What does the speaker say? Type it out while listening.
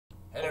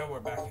Hello, we're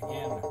back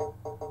again.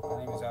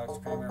 My name is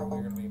Kremer.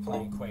 We're going to be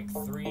playing Quake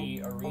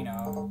 3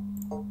 Arena.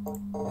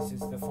 This is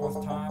the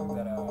 4th time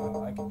that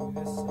I can do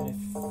this, and if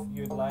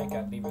you'd like,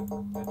 I'd leave a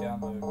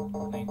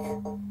download link,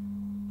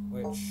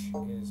 which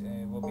is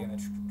will be in the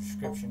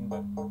description,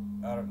 but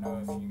I don't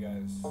know if you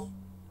guys...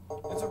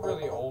 It's a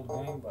really old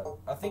game, but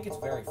I think it's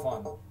very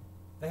fun.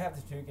 They have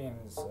the two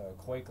games,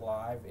 Quake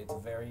Live. It's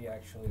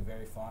actually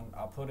very fun.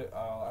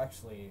 I'll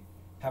actually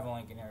have a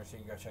link in here so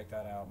you can go check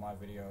that out, my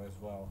video as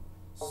well.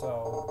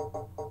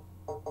 So,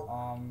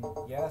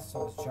 yeah,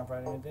 so let's jump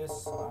right into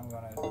this. I'm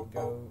gonna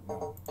go,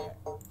 no, okay,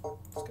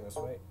 let's go this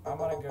way. I'm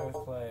gonna go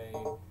play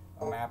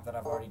a map that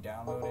I've already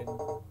downloaded,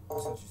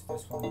 such as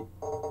this one.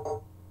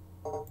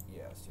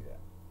 Yeah, let's do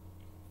that.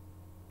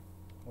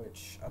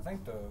 Which, I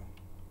think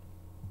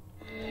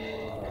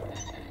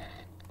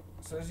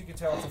so as you can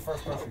tell, it's a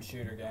first-person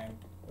shooter game,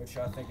 which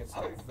I think it's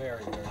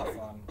very, very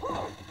fun.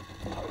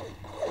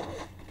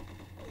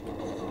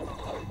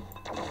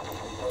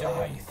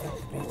 Die, you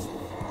filthy bitch.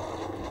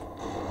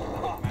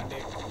 My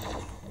dick.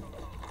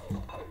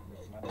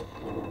 My dick.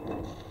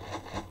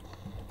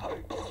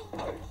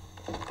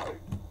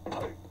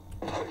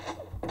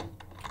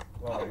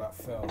 Whoa, that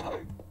fell.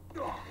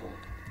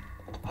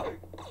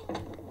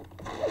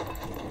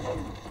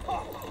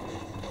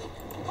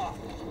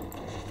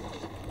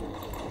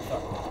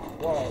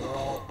 Whoa, they're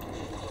all...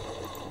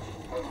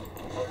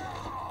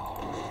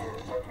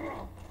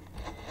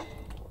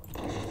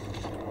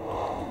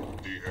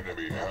 The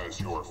enemy has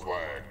your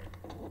flag.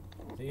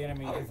 The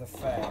enemy is a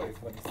fag, is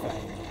what he's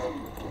saying.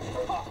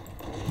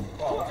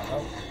 Whoa,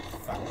 oh,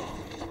 fuck.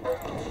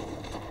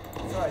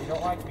 Sorry, you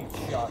don't like to be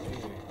shot, do you?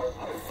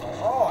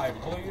 Oh, I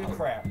blew you to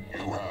crap. You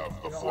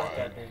have the You don't flag. like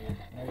that, do you?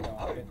 No, you don't.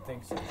 I didn't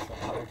think so. Shut the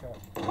fuck up.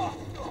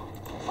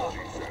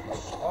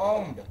 Defense.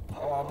 Owned.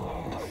 Oh, I blew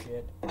you to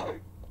shit.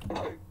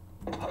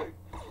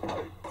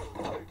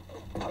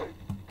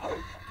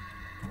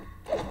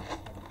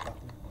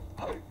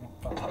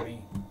 Fuck me.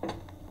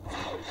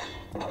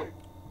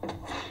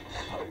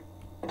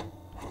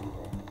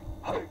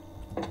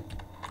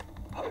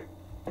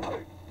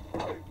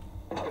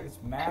 This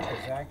map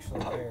is actually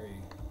very...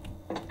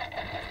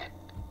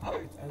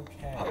 It's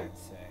okay, I'd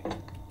say.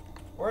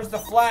 Where's the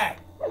flag?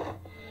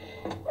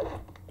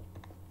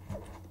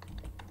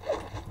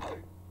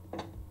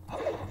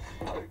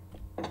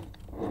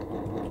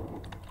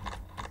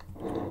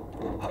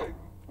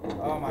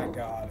 Oh my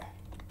god.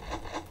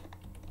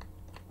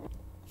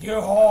 You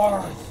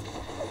whores!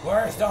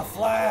 Where's the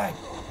flag?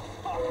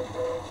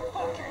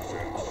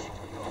 Defense.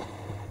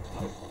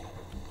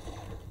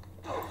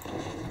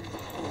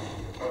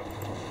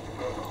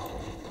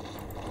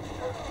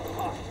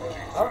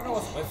 I don't know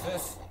what's with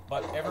this,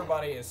 but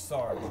everybody is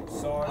Sarge.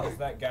 Sarge is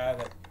that guy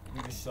that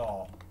you just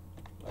saw.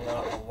 I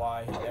don't know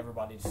why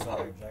everybody's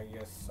Sarge. I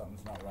guess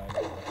something's not right.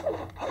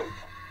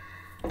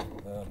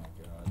 Oh my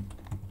god.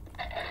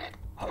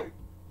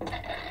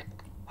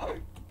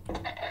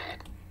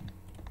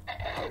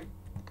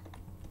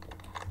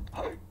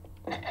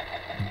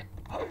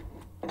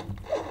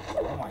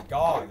 Oh my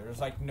god, there's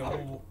like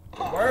no...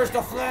 Where's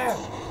the flag?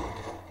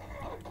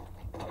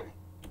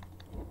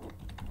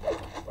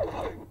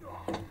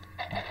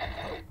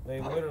 They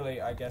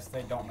literally, I guess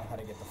they don't know how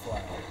to get the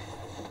flag.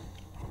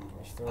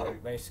 They're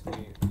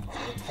basically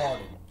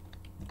retarded.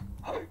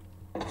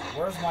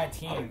 Where's my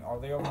team? Are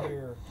they over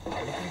here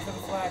looking for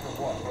the flag or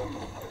what?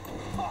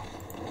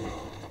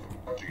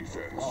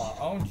 Defense. Oh,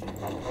 I owned you.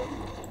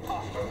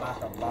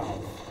 Like a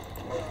mouse.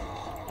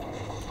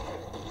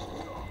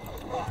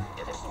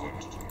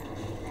 Excellent.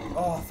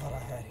 Oh, I thought I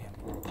had him.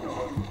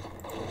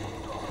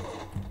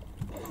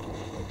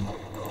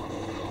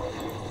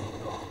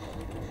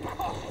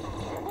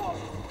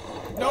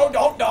 No,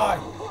 don't die!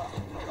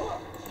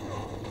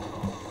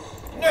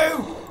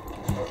 No!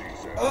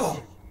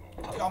 Oh,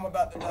 I'm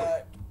about to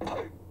die.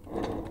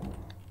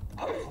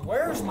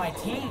 Where's my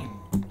team?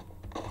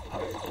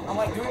 I'm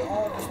like doing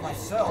all of this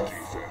myself.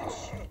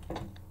 Defense.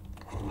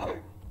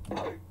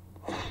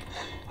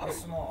 Get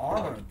some more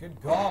armor.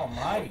 Good God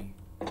Almighty.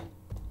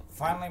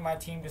 Finally, my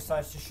team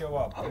decides to show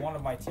up. One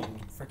of my team,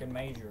 freaking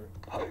Major.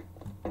 I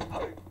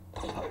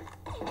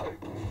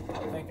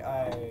think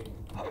I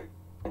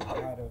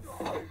might have.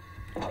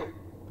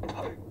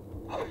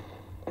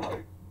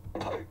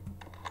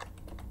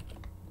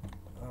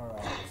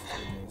 Alright, let's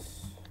do this.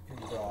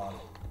 Good God.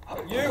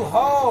 You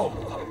ho!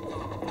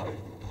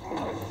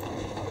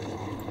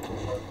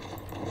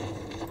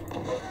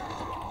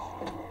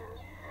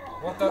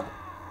 What the?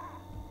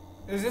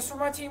 Is this where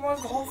my team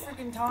was the whole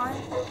freaking time?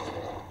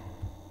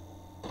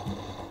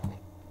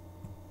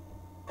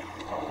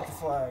 Get the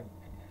flag.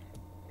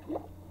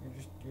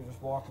 You're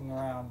just walking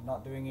around,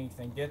 not doing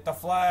anything. Get the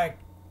flag!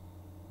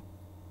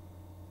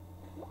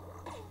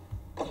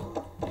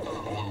 Blue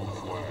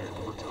flag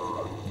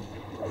returned.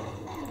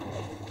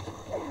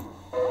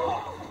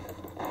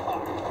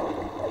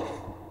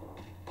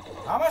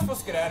 How am I supposed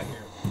to get out of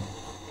here?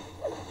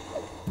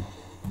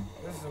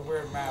 This is a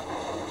weird map.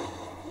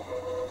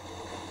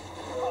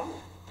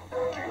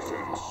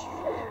 Defense.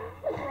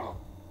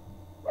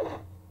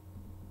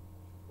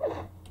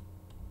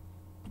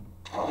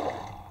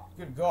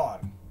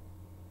 god.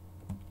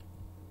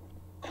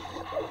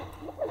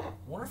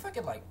 Wonder if I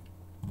could, like,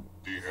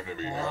 The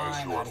enemy has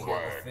climb your out of here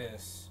with flag.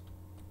 this.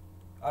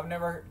 I've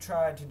never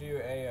tried to do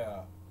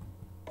a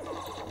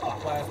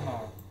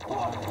plasma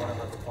climb, or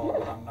whatever it's called,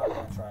 but I'm not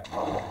gonna try it.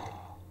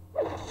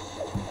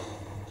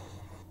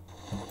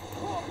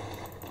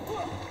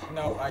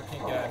 No, I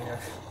can't get out of here.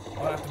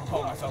 I'll have to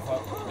pull myself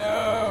up.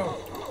 No!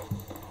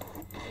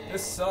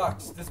 This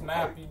sucks. This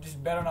map, you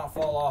just better not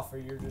fall off or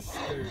you're just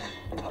screwed.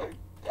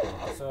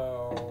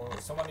 So,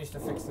 someone needs to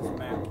fix this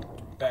map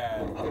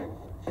bad.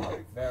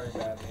 Very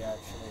badly,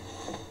 actually.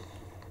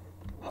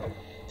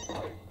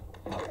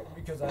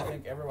 Because I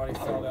think everybody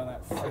fell down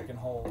that freaking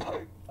hole.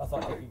 I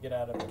thought you could get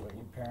out of it, but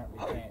you apparently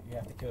can't. You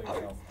have to kill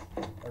yourself.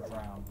 Or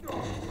drown.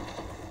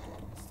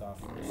 And stuff.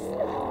 It just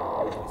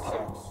really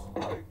sucks.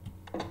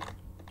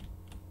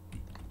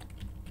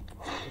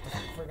 Get the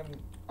freaking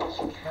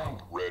thing.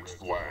 Red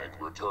flag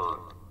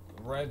returned.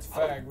 Red's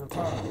fag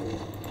return.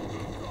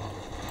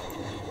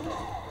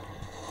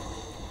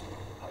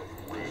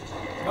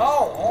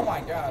 No! Oh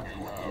my god.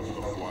 You have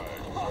the flag.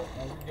 No,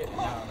 you're getting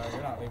no,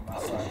 you're not leaving my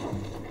side.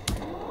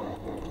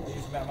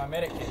 Use my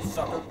medic kit,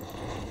 sucker.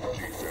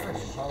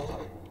 Freaking hoe.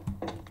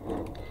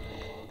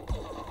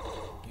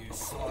 You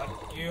slut.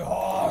 You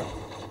hog.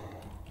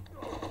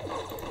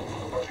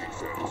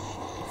 Defense.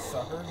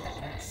 Sucker.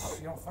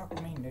 You don't fuck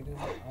with me, nigga.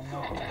 I'm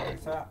not gonna get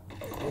this out.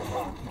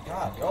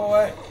 God, go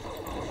away.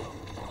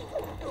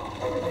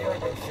 They like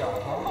that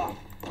shot, huh?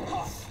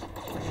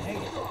 Freaking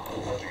hate it.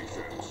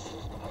 Defense.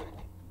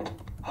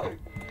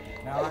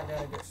 Now I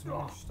gotta get some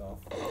more stuff.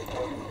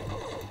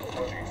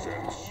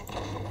 Defense.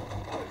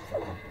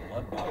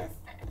 Bloodbath.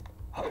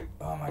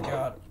 Oh my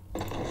god.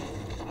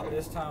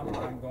 This time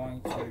I'm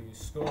going to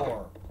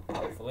score,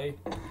 hopefully.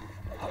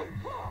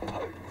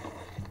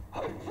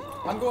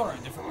 I'm going on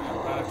a different map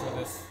right after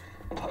this.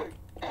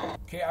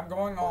 Okay, I'm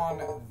going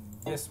on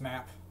this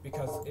map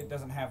because it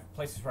doesn't have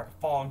places where I can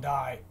fall and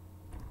die.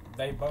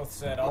 They both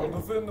said, I'll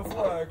defend the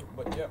flag,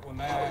 but yet when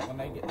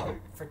they get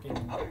freaking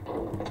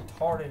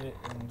retarded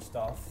and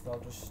stuff, they'll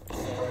just stay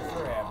there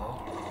forever.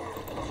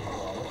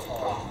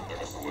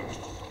 Excellent.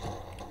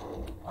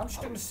 I'm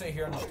just gonna sit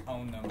here and just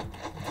own them.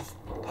 Just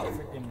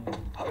freaking,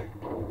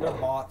 they're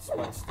bots,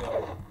 but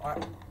still.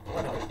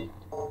 Whatever.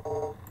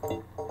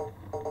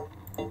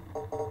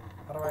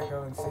 How do I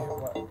go and see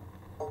what?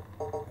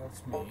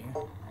 That's me.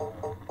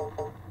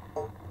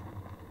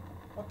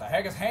 What the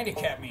heck does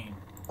handicap mean?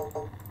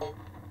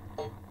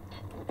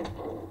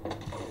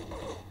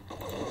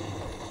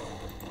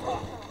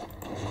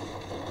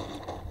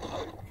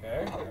 Okay,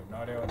 I have no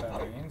idea what that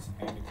means.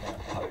 Handicap.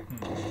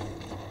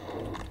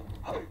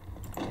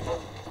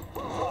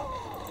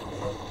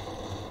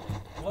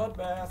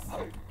 Bloodbath.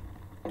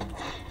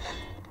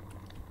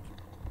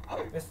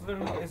 This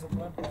literally is a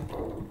bloodbath.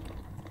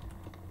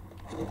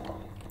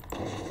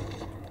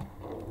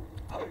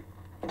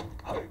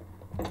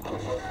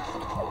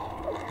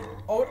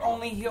 Oh, it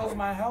only heals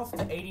my health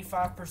to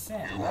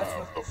 85%. That's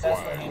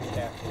what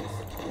handicap is.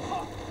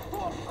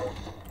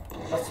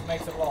 That's what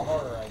makes it a lot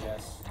harder, I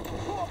guess.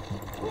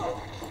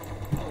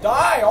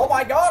 Die! Oh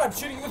my god, I'm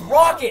shooting you with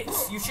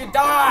rockets! You should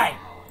die!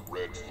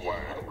 Red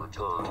flag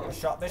returned. I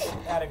shot this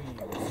shit out of you.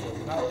 So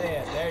you're not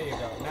dead. There you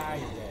go. Now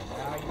you're dead.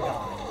 Now you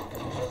die.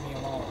 Leave me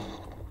alone.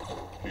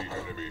 The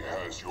enemy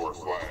has your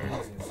flag.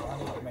 Jesus, I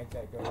need to make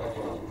that go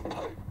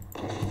away.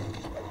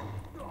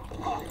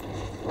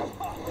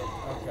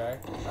 Okay.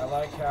 I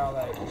like how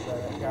that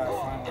guy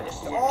finally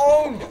just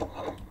owned!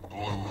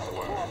 Blue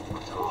flag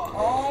returned.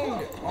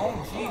 Owned! Oh,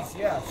 jeez,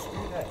 yeah.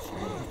 Screw that. Screw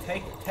you.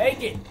 Take it.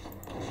 Take it!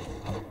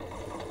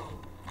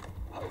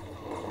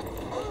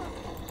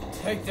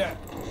 Take that.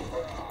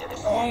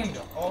 Owned!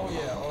 Oh,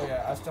 yeah. Oh,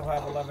 yeah. I still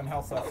have 11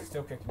 health left.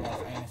 Still kicking my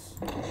anus.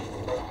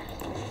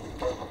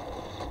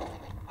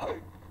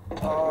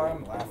 Oh,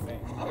 I'm laughing.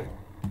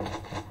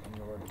 And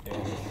you're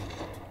dead.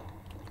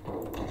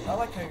 I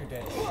like how you're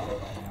dead shit right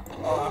now.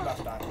 Oh, I'm about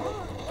to die.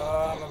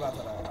 I'm about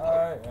to die. I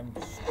am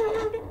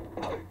screwed.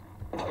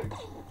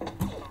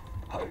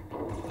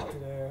 Get to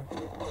there.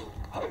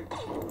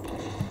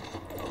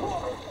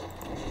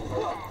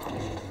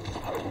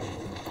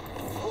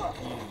 Fuck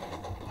you.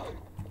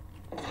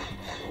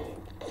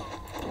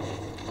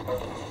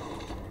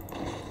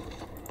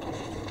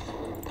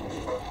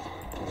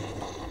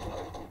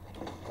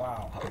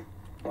 Wow.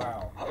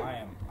 Wow.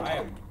 I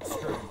am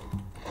screwed.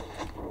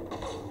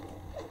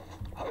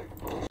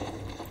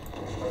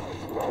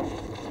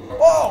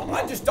 Oh,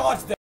 I just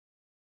dodged that.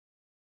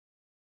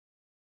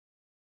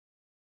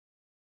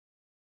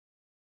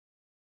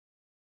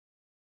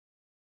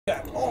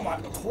 Oh my,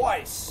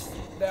 twice.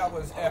 That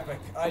was epic.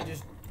 I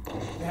just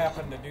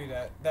happened to do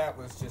that. That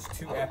was just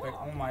too epic.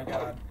 Oh my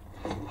god.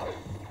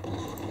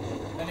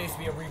 There needs to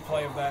be a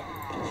replay of that.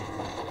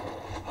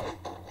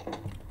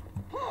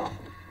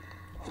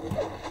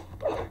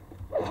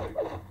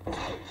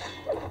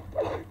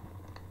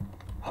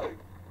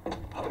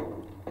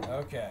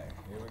 Okay,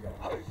 here we go.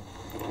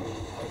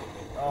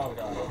 Oh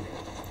god.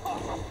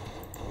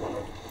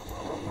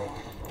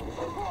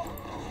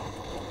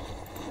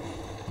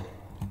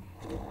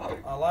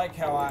 like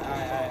how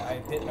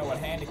I didn't know what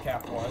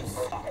handicap was,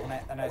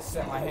 and I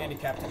set my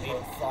handicap to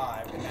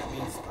 85, and that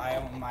means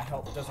my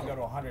health doesn't go to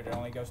 100, it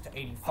only goes to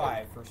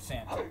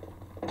 85%,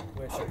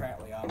 which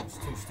apparently I was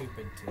too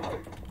stupid to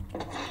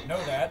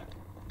know that.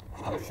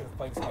 I should have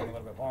played this game a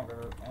little bit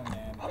longer, and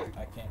then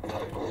I can't do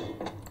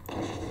it.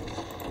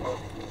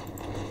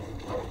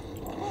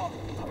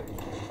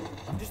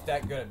 I'm just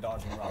that good at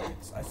dodging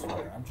rockets, I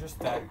swear. I'm just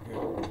that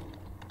good.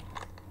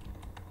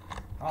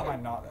 How am I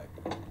not that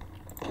good?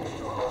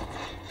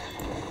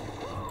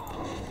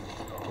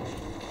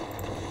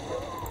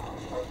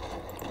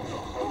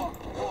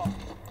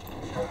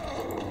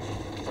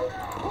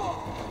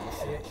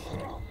 Shit.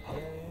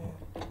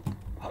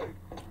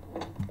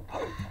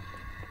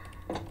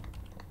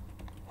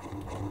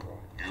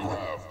 You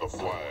have the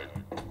flag.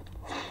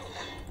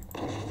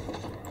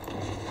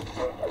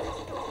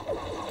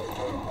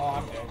 Oh,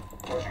 I'm dead.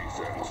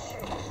 Defense.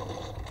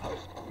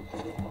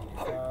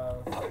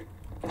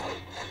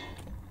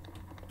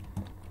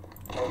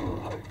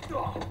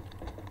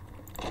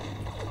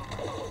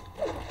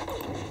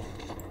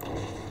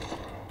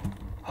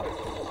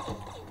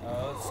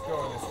 Let's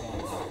score this one.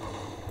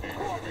 The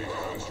enemy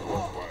has your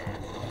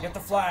flag. Get the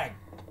flag.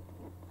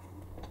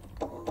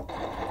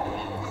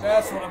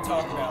 That's what I'm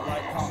talking about.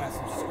 Like, comment,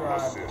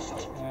 subscribe,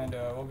 and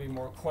we'll be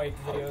more Quake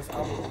videos.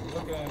 I will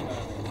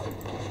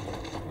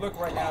look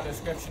right now in the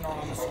description or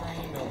on the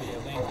screen. There'll be a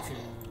link to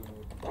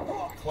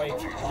Quake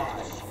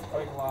Live.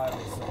 Quake Live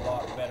is a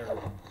lot better.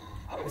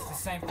 It's the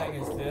same thing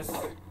as this,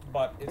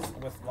 but it's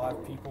with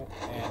live people,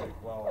 and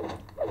well,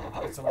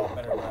 it's a lot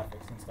better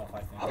graphics and stuff.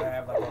 I think I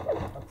have like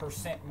a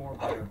 % more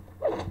better.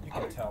 You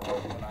can tell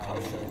when I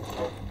show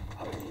it.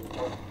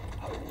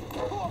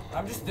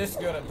 I'm just this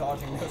good at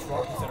dodging those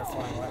rockets that are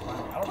flying right by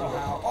me. I don't know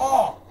how.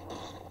 Oh!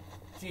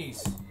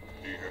 Jeez.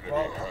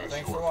 Well,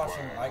 thanks for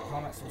watching. Like,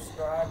 comment,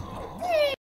 subscribe.